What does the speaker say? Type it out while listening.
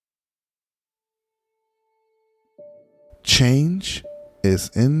Change is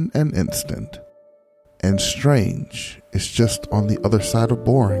in an instant, and strange is just on the other side of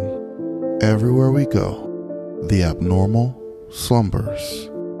boring. Everywhere we go, the abnormal slumbers.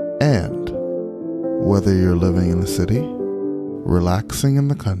 And whether you're living in the city, relaxing in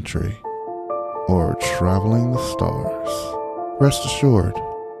the country, or traveling the stars, rest assured,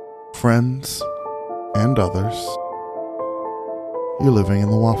 friends and others, you're living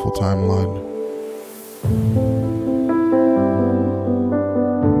in the Waffle timeline.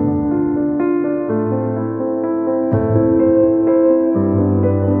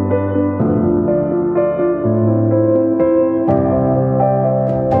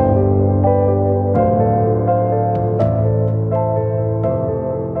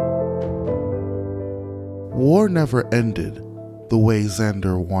 War never ended the way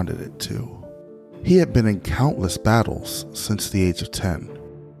Xander wanted it to. He had been in countless battles since the age of 10.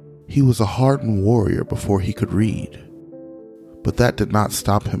 He was a hardened warrior before he could read, but that did not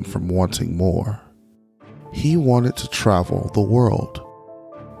stop him from wanting more. He wanted to travel the world,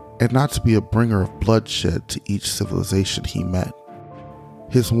 and not to be a bringer of bloodshed to each civilization he met.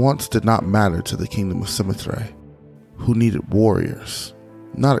 His wants did not matter to the kingdom of Symmetre, who needed warriors,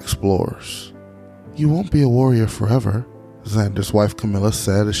 not explorers. "You won't be a warrior forever," Xander's wife Camilla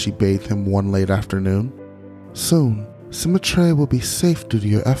said as she bathed him one late afternoon. "Soon, Symmetre will be safe due to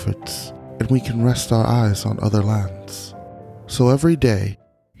your efforts, and we can rest our eyes on other lands." So every day,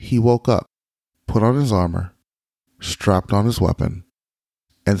 he woke up, put on his armor, strapped on his weapon,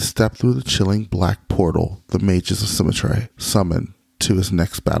 and stepped through the chilling black portal the mages of Symmetre summoned to his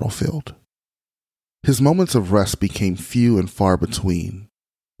next battlefield. His moments of rest became few and far between,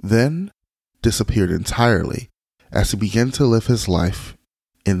 then disappeared entirely as he began to live his life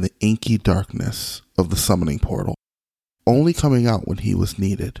in the inky darkness of the summoning portal, only coming out when he was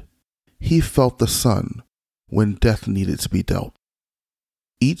needed. He felt the sun when death needed to be dealt.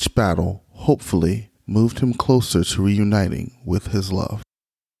 Each battle, hopefully, moved him closer to reuniting with his love.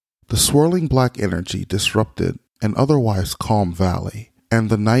 The swirling black energy disrupted an otherwise calm valley, and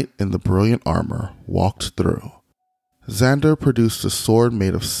the knight in the brilliant armor walked through. Xander produced a sword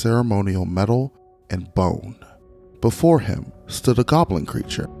made of ceremonial metal and bone. Before him stood a goblin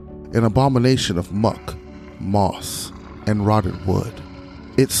creature, an abomination of muck, moss, and rotted wood.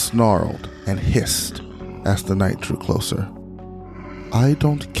 It snarled and hissed as the knight drew closer. "I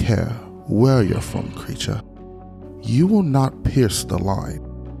don't care where you're from, creature. You will not pierce the line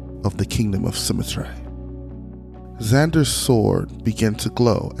of the kingdom of Symmetre." Xander's sword began to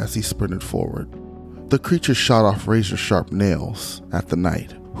glow as he sprinted forward. The creature shot off razor-sharp nails at the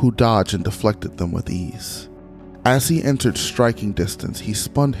knight, who dodged and deflected them with ease. As he entered striking distance, he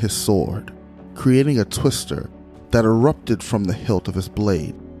spun his sword, creating a twister that erupted from the hilt of his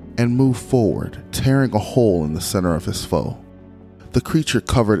blade and moved forward, tearing a hole in the center of his foe. The creature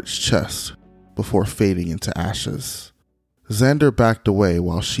covered its chest before fading into ashes. Xander backed away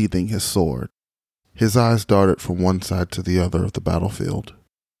while sheathing his sword. His eyes darted from one side to the other of the battlefield.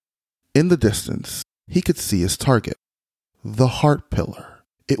 In the distance, he could see his target, the Heart Pillar.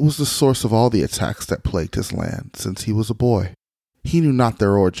 It was the source of all the attacks that plagued his land since he was a boy. He knew not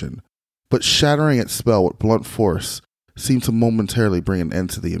their origin, but shattering its spell with blunt force seemed to momentarily bring an end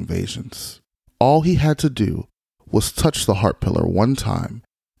to the invasions. All he had to do was touch the Heart Pillar one time,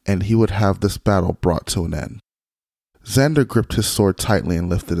 and he would have this battle brought to an end. Xander gripped his sword tightly and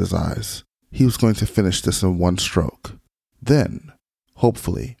lifted his eyes. He was going to finish this in one stroke. Then,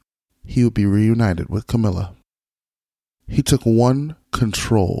 hopefully, he would be reunited with Camilla. He took one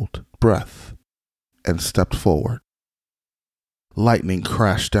controlled breath and stepped forward. Lightning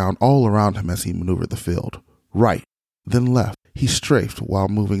crashed down all around him as he maneuvered the field. Right, then left, he strafed while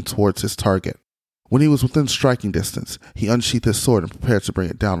moving towards his target. When he was within striking distance, he unsheathed his sword and prepared to bring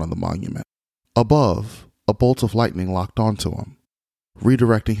it down on the monument. Above, a bolt of lightning locked onto him.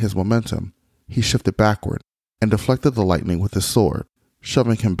 Redirecting his momentum, he shifted backward and deflected the lightning with his sword,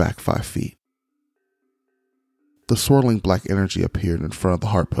 shoving him back 5 feet. The swirling black energy appeared in front of the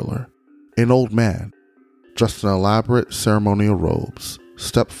Heart Pillar. An old man, dressed in elaborate ceremonial robes,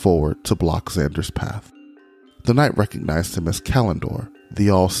 stepped forward to block Xander's path. The knight recognized him as Kalendor, the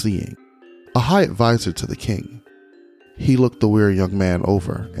All-Seeing, a high advisor to the king. He looked the weary young man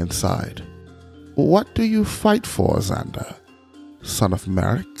over and sighed. "What do you fight for, Xander, son of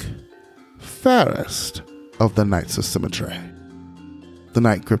Merrick, fairest of the Knights of Symmetre?" The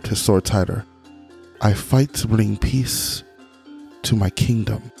knight gripped his sword tighter. "I fight to bring peace to my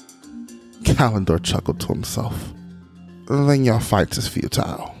kingdom." Kalendor chuckled to himself. "Then your fight is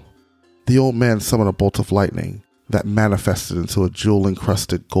futile." The old man summoned a bolt of lightning that manifested into a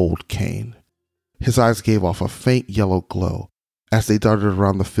jewel-encrusted gold cane. His eyes gave off a faint yellow glow as they darted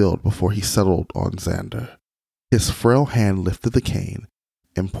around the field before he settled on Xander. His frail hand lifted the cane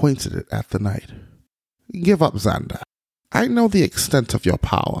and pointed it at the knight. Give up, Xander. I know the extent of your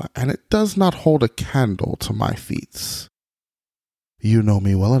power, and it does not hold a candle to my feats. You know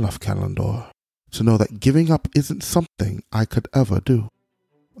me well enough, Calendor, to know that giving up isn't something I could ever do.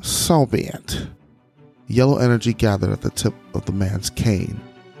 So be it. Yellow energy gathered at the tip of the man's cane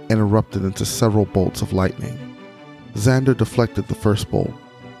and erupted into several bolts of lightning. Xander deflected the first bolt,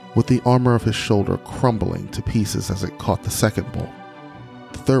 with the armor of his shoulder crumbling to pieces as it caught the second bolt.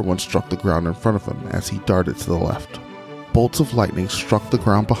 The third one struck the ground in front of him as he darted to the left. Bolts of lightning struck the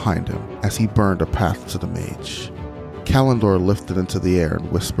ground behind him as he burned a path to the mage. Calendor lifted into the air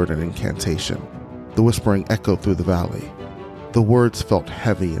and whispered an incantation. The whispering echoed through the valley. The words felt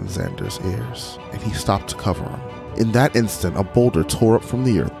heavy in Xander's ears, and he stopped to cover them. In that instant, a boulder tore up from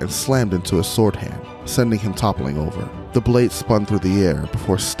the earth and slammed into his sword hand, sending him toppling over. The blade spun through the air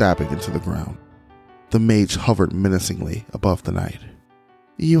before stabbing into the ground. The mage hovered menacingly above the knight.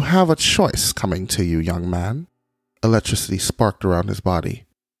 You have a choice coming to you, young man. Electricity sparked around his body.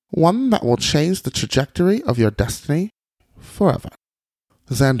 One that will change the trajectory of your destiny forever.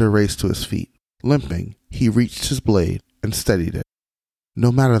 Xander raised to his feet. Limping, he reached his blade and steadied it.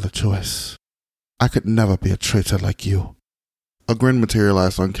 No matter the choice, I could never be a traitor like you. A grin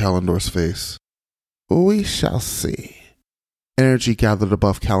materialized on Calendor's face. We shall see. Energy gathered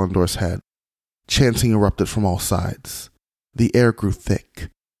above Calendor's head. Chanting erupted from all sides. The air grew thick.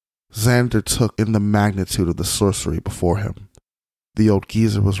 Xander took in the magnitude of the sorcery before him. The old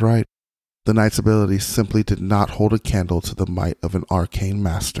geezer was right. The knight's ability simply did not hold a candle to the might of an arcane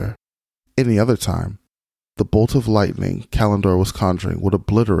master. Any other time, the bolt of lightning Calendor was conjuring would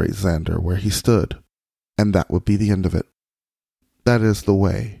obliterate Xander where he stood, and that would be the end of it. That is the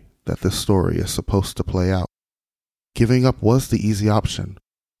way that this story is supposed to play out. Giving up was the easy option.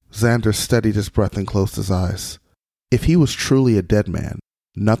 Xander steadied his breath and closed his eyes. If he was truly a dead man,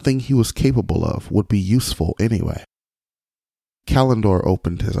 nothing he was capable of would be useful anyway. Calendor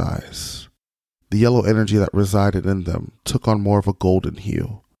opened his eyes. The yellow energy that resided in them took on more of a golden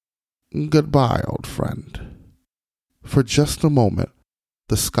hue. Goodbye, old friend. For just a moment,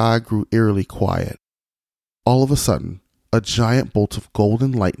 the sky grew eerily quiet. All of a sudden, a giant bolt of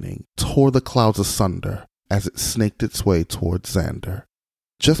golden lightning tore the clouds asunder as it snaked its way towards Xander.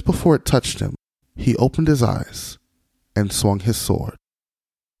 Just before it touched him, he opened his eyes and swung his sword.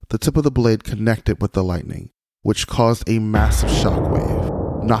 The tip of the blade connected with the lightning, which caused a massive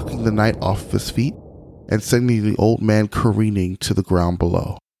shockwave, knocking the knight off his feet and sending the old man careening to the ground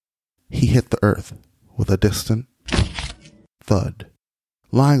below. He hit the earth with a distant thud.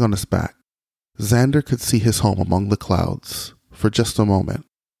 Lying on his back, Xander could see his home among the clouds for just a moment.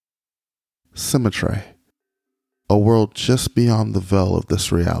 Symmetry, a world just beyond the veil of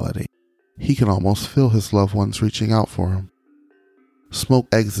this reality. He can almost feel his loved ones reaching out for him. Smoke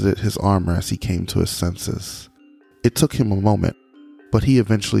exited his armor as he came to his senses. It took him a moment, but he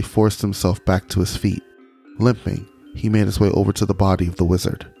eventually forced himself back to his feet. Limping, he made his way over to the body of the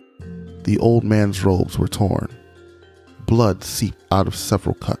wizard. The old man's robes were torn. Blood seeped out of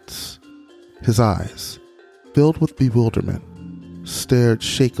several cuts. His eyes, filled with bewilderment, stared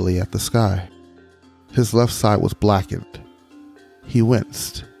shakily at the sky. His left side was blackened. He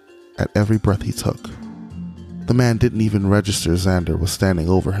winced at every breath he took. The man didn't even register Xander was standing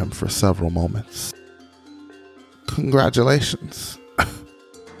over him for several moments. Congratulations.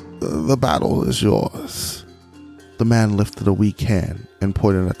 The battle is yours. The man lifted a weak hand and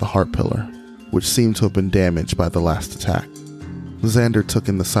pointed at the heart pillar, which seemed to have been damaged by the last attack. Xander took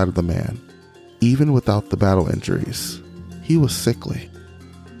in the sight of the man. Even without the battle injuries, he was sickly.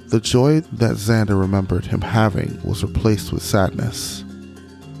 The joy that Xander remembered him having was replaced with sadness.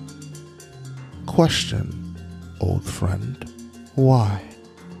 Question, old friend, why?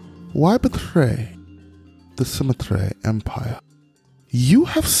 Why betray the Symmetre Empire? You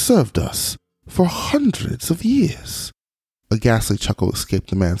have served us for hundreds of years. A ghastly chuckle escaped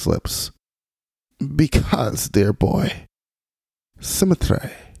the man's lips. Because, dear boy,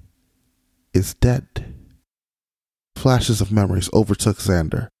 Symmetre is dead. Flashes of memories overtook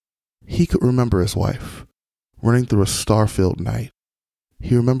Xander. He could remember his wife, running through a star-filled night.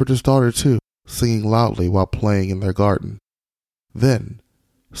 He remembered his daughter, too, singing loudly while playing in their garden. Then,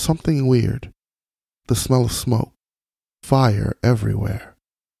 something weird. The smell of smoke. Fire everywhere.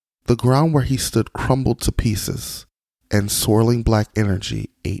 The ground where he stood crumbled to pieces, and swirling black energy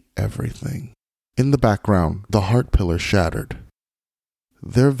ate everything. In the background, the heart pillar shattered.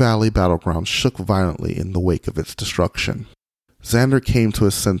 Their valley battleground shook violently in the wake of its destruction. Xander came to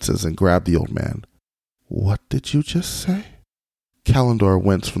his senses and grabbed the old man, What did you just say? Kalendor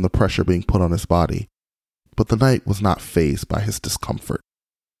winced from the pressure being put on his body, but the knight was not fazed by his discomfort.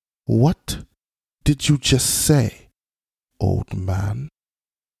 What did you just say, old man?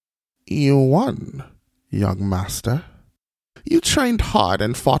 You won, young master. You trained hard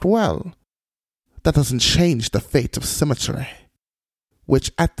and fought well. That doesn't change the fate of Symmetry,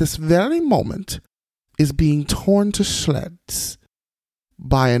 which at this very moment is being torn to shreds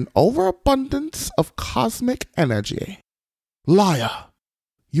by an overabundance of cosmic energy. Liar!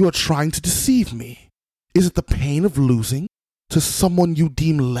 You are trying to deceive me. Is it the pain of losing to someone you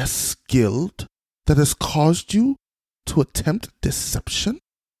deem less skilled that has caused you to attempt deception?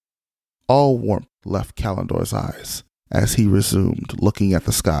 All warmth left Kalendor's eyes as he resumed looking at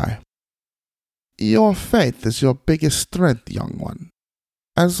the sky. Your faith is your biggest strength, young one,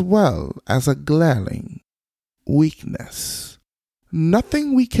 as well as a glaring weakness.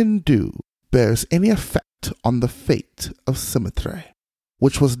 Nothing we can do bears any effect on the fate of Symmetry,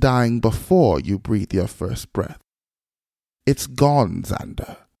 which was dying before you breathed your first breath. It's gone,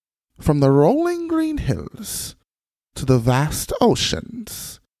 Xander. From the rolling green hills to the vast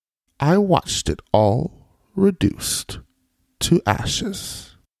oceans, I watched it all reduced to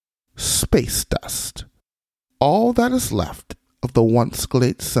ashes. Space dust. All that is left of the once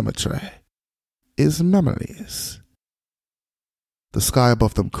great Symmetry is memories. The sky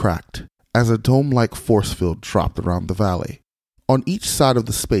above them cracked as a dome-like force field dropped around the valley. On each side of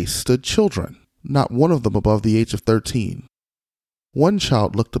the space stood children, not one of them above the age of 13. One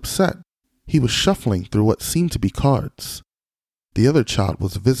child looked upset. He was shuffling through what seemed to be cards. The other child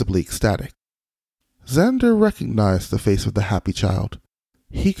was visibly ecstatic. Xander recognized the face of the happy child.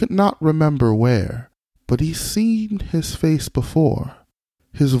 He could not remember where, but he'd seen his face before.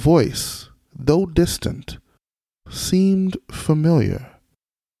 His voice, though distant, seemed familiar,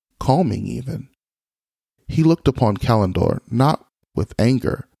 calming even. He looked upon Kalendor not with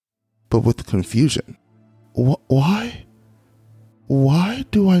anger, but with confusion. Why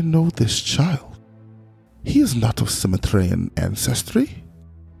do I know this child? He is not of Symmetrian ancestry.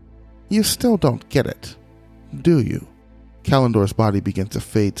 You still don't get it, do you? Kalendor's body began to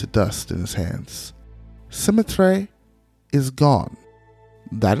fade to dust in his hands. Symmetry is gone.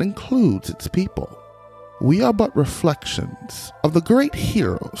 That includes its people. We are but reflections of the great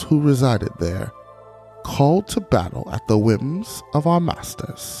heroes who resided there, called to battle at the whims of our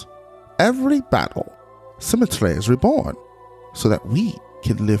masters. Every battle, Symmetry is reborn, so that we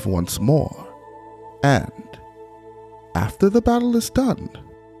can live once more. And after the battle is done,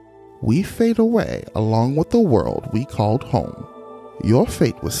 we fade away along with the world we called home. Your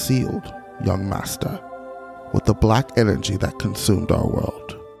fate was sealed, young master, with the black energy that consumed our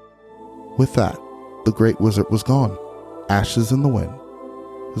world. With that, the great wizard was gone, ashes in the wind.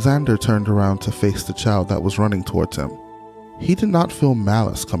 Xander turned around to face the child that was running towards him. He did not feel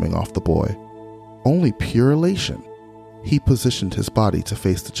malice coming off the boy, only pure elation. He positioned his body to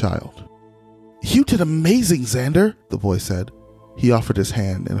face the child. You did amazing, Xander, the boy said. He offered his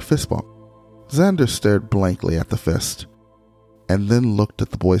hand in a fist bump. Xander stared blankly at the fist, and then looked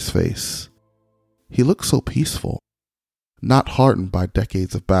at the boy's face. He looked so peaceful, not hardened by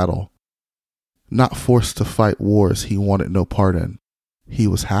decades of battle, not forced to fight wars he wanted no part in. He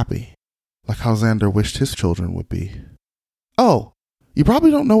was happy, like how Xander wished his children would be. Oh, you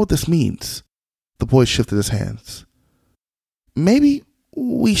probably don't know what this means. The boy shifted his hands. Maybe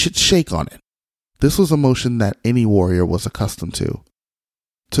we should shake on it. This was a motion that any warrior was accustomed to.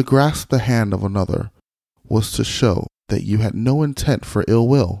 To grasp the hand of another was to show that you had no intent for ill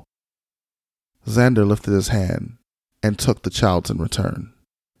will. Xander lifted his hand and took the child's in return.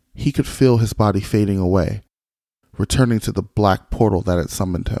 He could feel his body fading away, returning to the black portal that had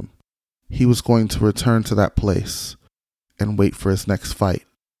summoned him. He was going to return to that place and wait for his next fight.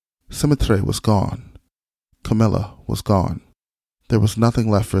 Symmetry was gone. Camilla was gone. There was nothing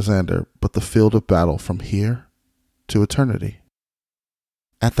left for Xander but the field of battle from here to eternity.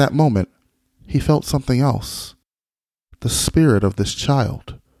 At that moment, he felt something else. The spirit of this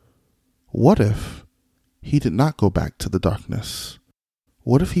child. What if he did not go back to the darkness?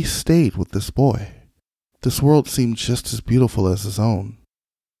 What if he stayed with this boy? This world seemed just as beautiful as his own.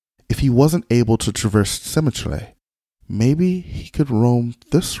 If he wasn't able to traverse Symmetry, maybe he could roam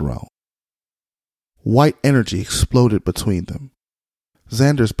this realm. White energy exploded between them.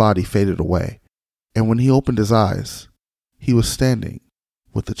 Xander's body faded away, and when he opened his eyes, he was standing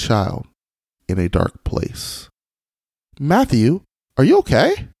with the child in a dark place. Matthew, are you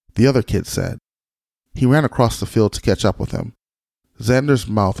okay? The other kid said. He ran across the field to catch up with him. Xander's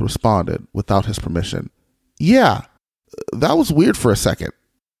mouth responded without his permission. Yeah, that was weird for a second,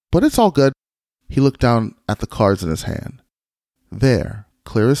 but it's all good. He looked down at the cards in his hand. There,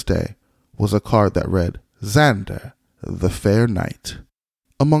 clear as day, was a card that read, Xander, the Fair Knight,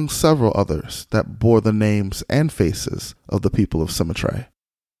 among several others that bore the names and faces of the people of Symmetry.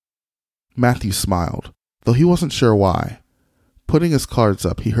 Matthew smiled, though he wasn't sure why. Putting his cards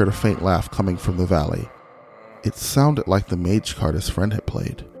up, he heard a faint laugh coming from the valley. It sounded like the mage card his friend had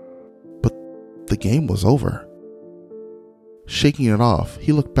played. But the game was over. Shaking it off,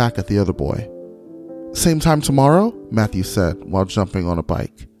 he looked back at the other boy. Same time tomorrow? Matthew said while jumping on a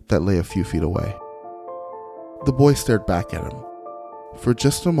bike that lay a few feet away. The boy stared back at him. For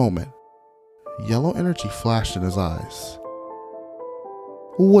just a moment, yellow energy flashed in his eyes.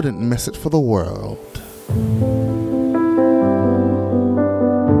 Wouldn't miss it for the world.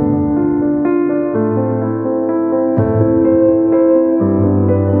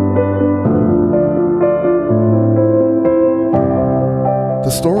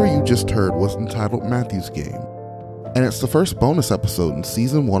 The story you just heard was entitled Matthew's Game, and it's the first bonus episode in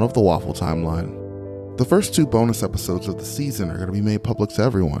Season 1 of the Waffle Timeline. The first 2 bonus episodes of the season are going to be made public to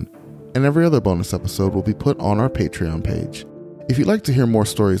everyone, and every other bonus episode will be put on our Patreon page. If you'd like to hear more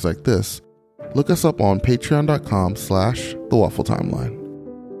stories like this, look us up on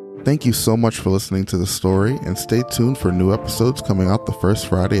patreon.com/thewaffletimeline. Thank you so much for listening to the story, and stay tuned for new episodes coming out the first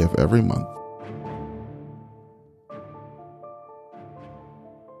Friday of every month.